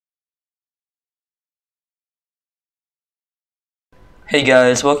Hey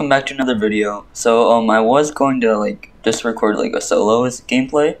guys, welcome back to another video. I was going to just record a solos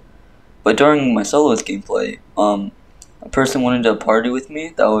gameplay, but during my solos gameplay, a person wanted to party with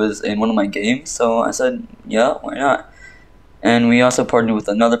me that was in one of my games, so I said, yeah, why not? And we also partied with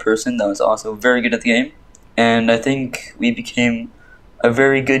another person that was also very good at the game, and I think we became a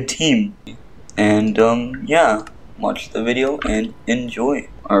very good team. And yeah, watch the video and enjoy.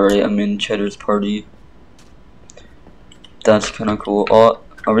 Alright, I'm in Cheddar's party. That's kind of cool. Oh,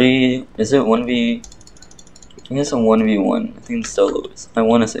 is it 1v? I think it's a 1v1. I think it's solos. I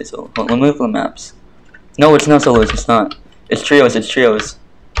want to say so. Hold on, let me look at the maps. No, it's not solos. It's not. It's trios. It's trios.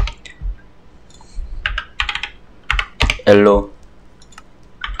 Hello.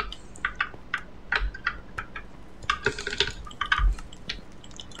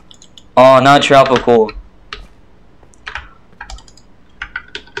 Oh, not tropical.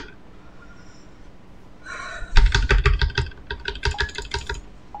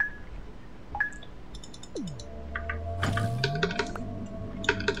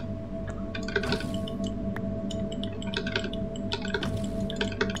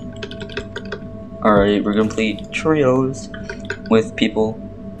 Alright, we're gonna play trios with people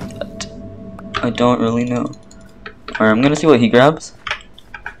that I don't really know. Alright, I'm gonna see what he grabs.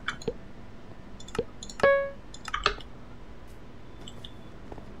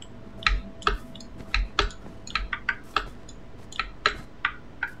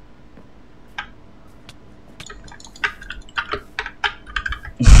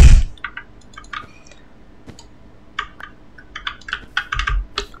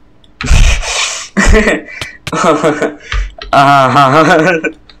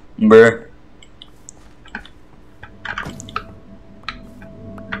 Bruh.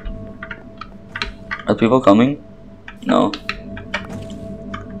 Are people coming? No.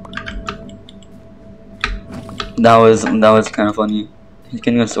 That was kind of funny. He's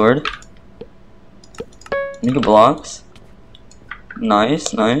getting a sword. Make blocks.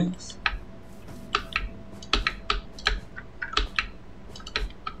 Nice, nice.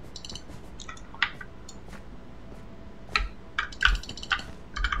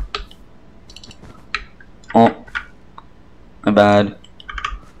 Oh, my bad.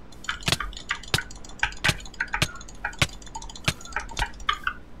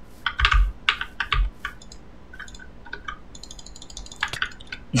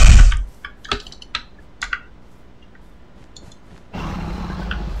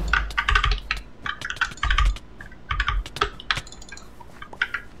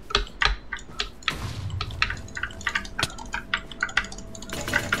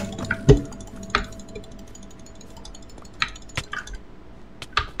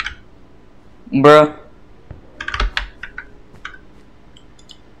 Bruh.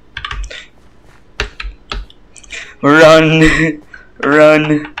 Run!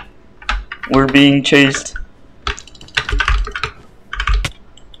 Run! We're being chased.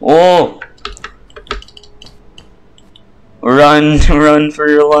 Oh! Run! Run for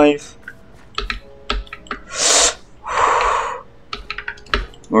your life.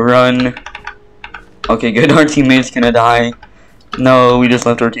 Run. Okay, good. Our teammate's gonna die. No, we just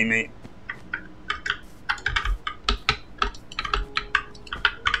left our teammate.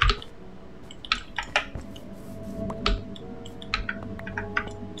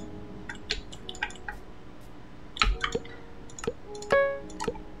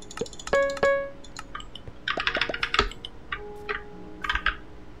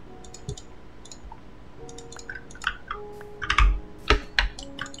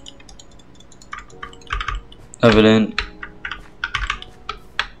 Evident.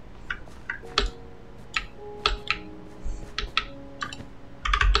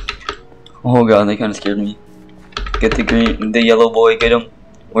 Oh god, they kind of scared me. Get the yellow boy, get him.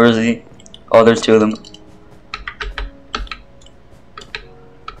 Where is he? Oh, there's two of them.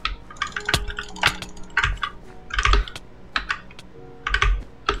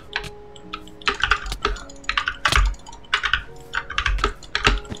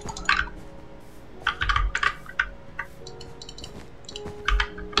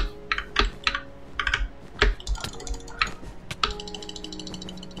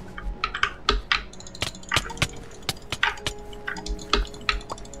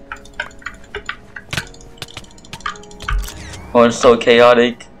 Oh, it's so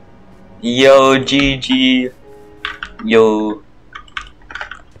chaotic. Yo, GG. Yo.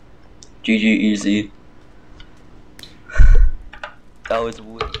 GG easy. That was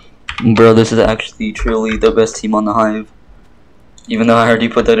weird. Bro, this is actually truly the best team on the hive. Even though I already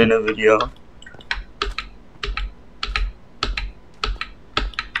put that in a video.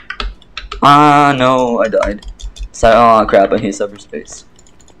 Ah, no, I died. Oh crap, I hate cyberspace.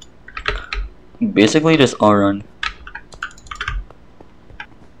 Basically just all run.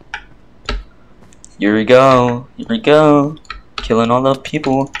 Here we go. Here we go. Killing all the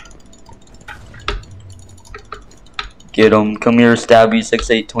people. Get him. Come here, Stabby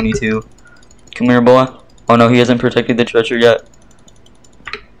 6822. Come here, boy. Oh no, he hasn't protected the treasure yet.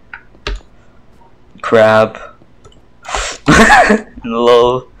 Crap.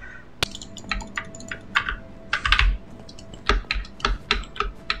 Lol.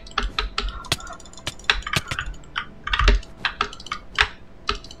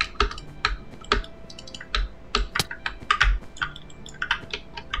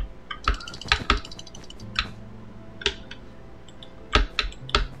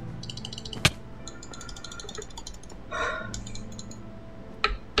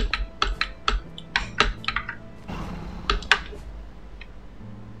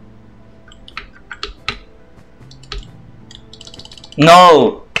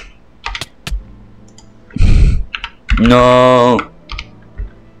 No! No!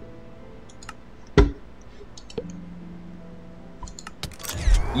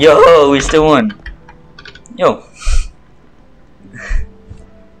 Yo, we still won. Yo.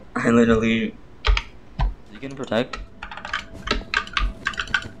 I literally... Is he gonna protect?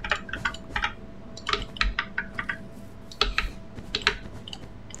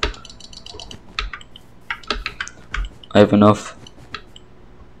 I have enough.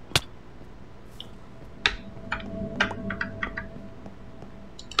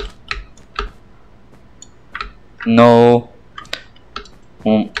 No.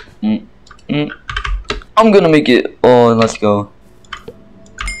 I'm gonna make it. Oh, let's go.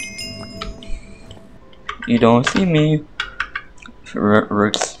 You don't see me.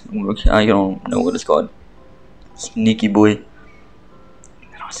 I don't know what it's called. Sneaky boy. They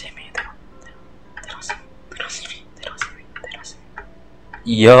don't see me. They don't see me. They don't see me. They don't see me. They don't see me.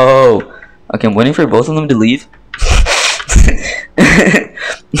 Yo. Okay, I'm waiting for both of them to leave.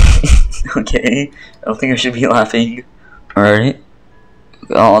 Okay. I don't think I should be laughing. Alright.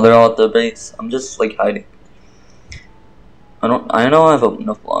 Oh, they're all at the base. I'm just like hiding. I know I have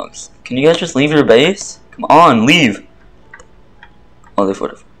enough blocks. Can you guys just leave your base? Come on, leave. Oh, they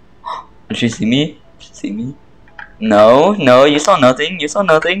fought. Did she see me? Did she see me? No, no, you saw nothing. You saw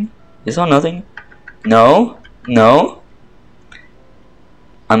nothing. You saw nothing. No, no.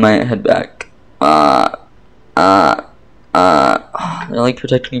 I might head back. They're like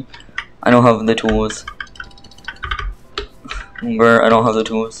protecting me. I don't have the tools. Where I don't have the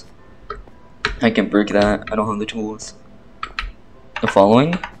tools. I can break that. I don't have the tools. The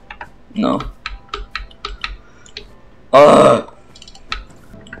following? No.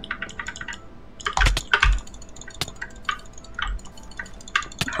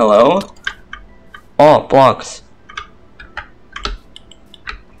 Hello? Oh, blocks.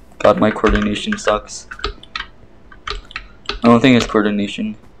 God, my coordination sucks. I don't think it's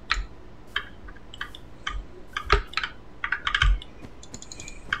coordination.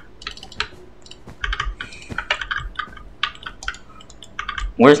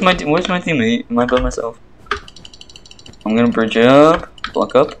 Where's my teammate? Am I by myself? I'm gonna bridge up,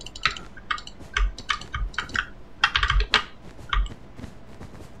 block up.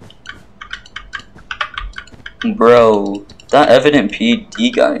 Bro, that evident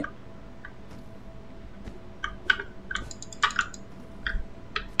PD guy.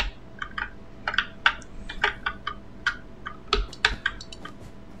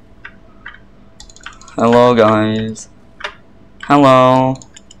 Hello guys. Hello.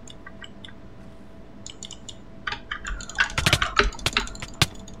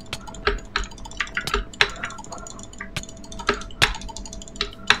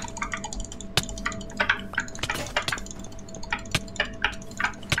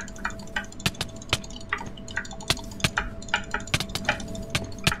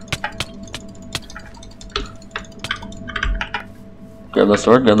 Grab the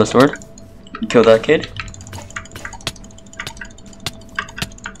sword, grab the sword. Kill that kid.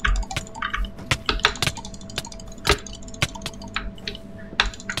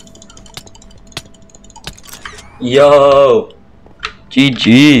 Yo!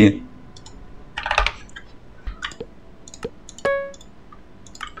 GG!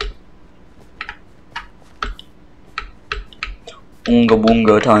 Unga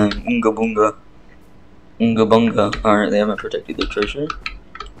boonga time, unga boonga. Unga bunga. Alright, they haven't protected the treasure.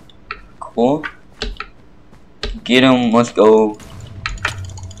 Cool. Get him, let's go.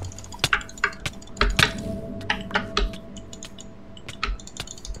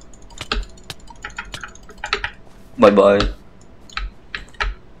 Bye bye.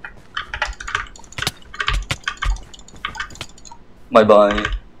 Bye bye.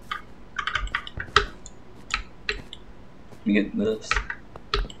 Let me get this.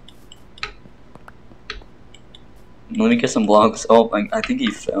 Let me get some blocks. Oh, I think he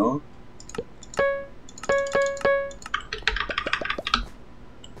fell.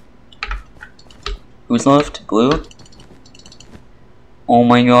 Who's left? Blue? Oh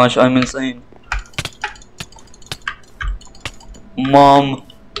my gosh, I'm insane. Mom.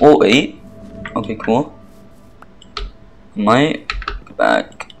 Oh, 8? Okay, cool. Might go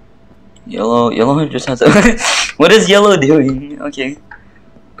back. Yellow just has a what is yellow doing? Okay.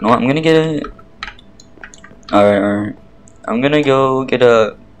 No, I'm gonna get it. Alright. I'm gonna go get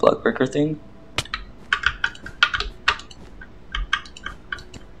a block breaker thing.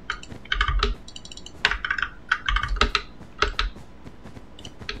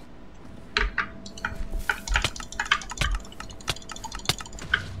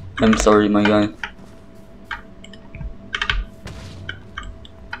 I'm sorry, my guy.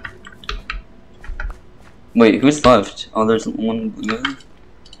 Wait, who's left? Oh, there's one blue guy.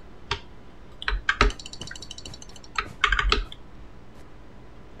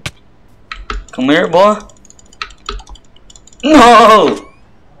 Come here, boy. No!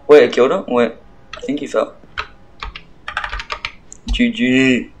 Wait, I killed him? Wait, I think he fell.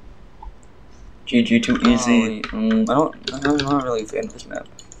 GG. GG too easy. I'm not really a fan of this map.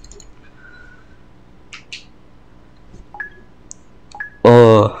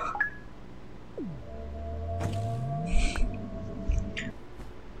 Oh.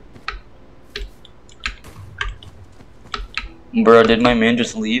 Bro, did my man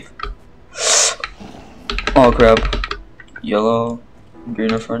just leave? Oh crap. Yellow,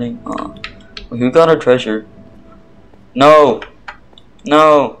 green are fighting. Oh. Who got our treasure? No!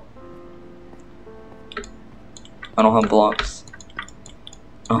 No! I don't have blocks.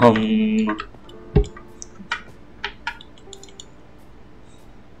 Oh.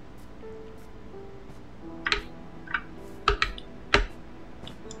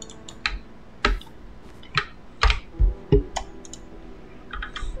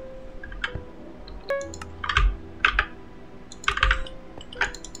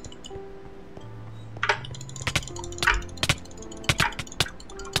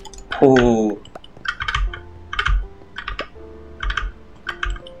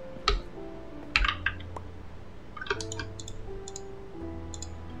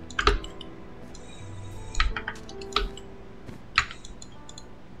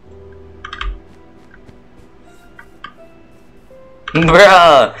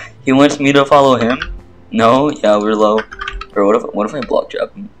 Bruh, he wants me to follow him? No, yeah, we're low. Bro, what if I block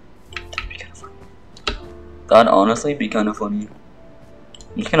trap him? That'd be kind of funny. That'd honestly be kind of funny.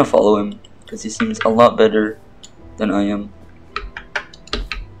 I'm just gonna follow him because he seems a lot better than I am.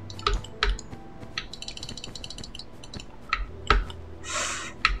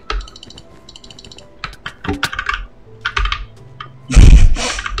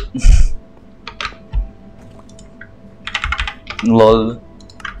 Lol.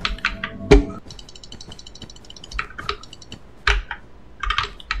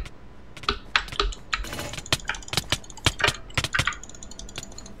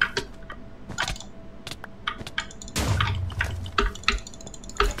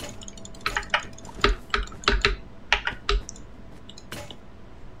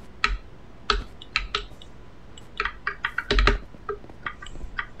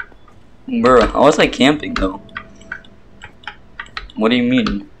 Bro, I was like camping though. What do you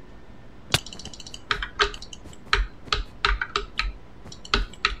mean?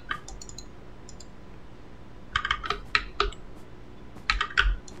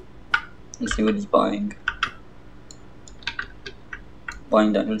 Let's see what he's buying.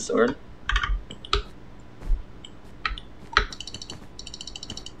 Buying diamond sword.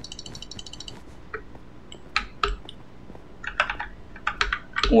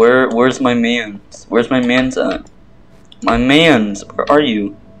 Where's my mans? Where's my mans at? My mans, where are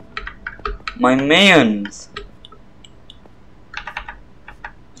you? My mans!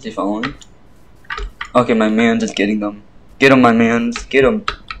 Is he following? Okay, my mans is getting them. Get him, my mans. Get him.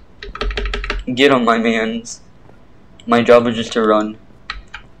 Get him, my mans. My job is just to run.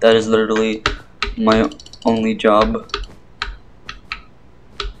 That is literally my only job.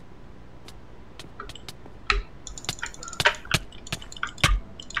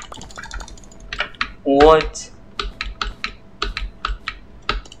 What?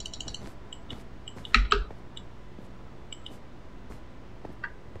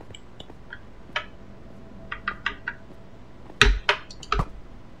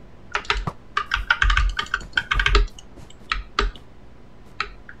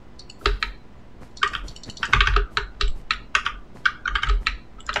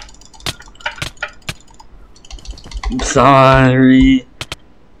 I'm sorry.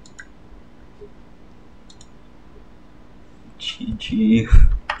 GG.